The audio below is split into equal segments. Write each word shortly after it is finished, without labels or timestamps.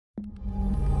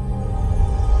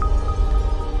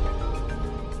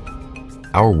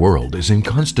Our world is in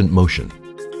constant motion.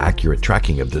 Accurate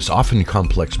tracking of this often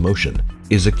complex motion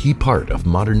is a key part of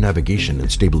modern navigation and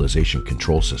stabilization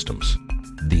control systems.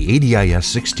 The ADIS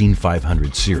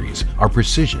 16500 series are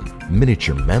precision,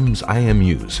 miniature MEMS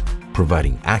IMUs,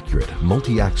 providing accurate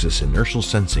multi-axis inertial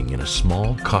sensing in a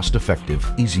small, cost-effective,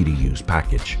 easy-to-use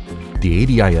package. The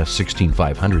ADIS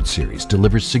 16500 series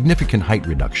delivers significant height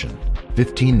reduction,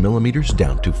 15 millimeters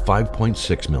down to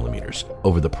 5.6 millimeters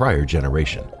over the prior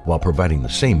generation, while providing the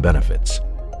same benefits.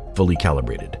 Fully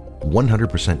calibrated,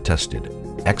 100% tested,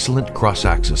 excellent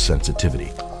cross-axis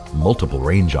sensitivity, multiple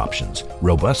range options,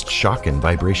 robust shock and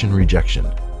vibration rejection,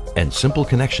 and simple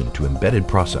connection to embedded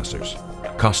processors.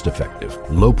 Cost-effective,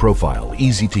 low-profile,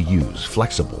 easy-to-use,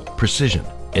 flexible, precision,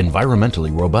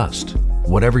 environmentally robust.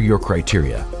 Whatever your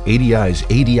criteria, ADI's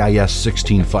ADIS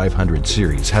 16500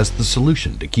 series has the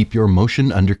solution to keep your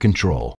motion under control.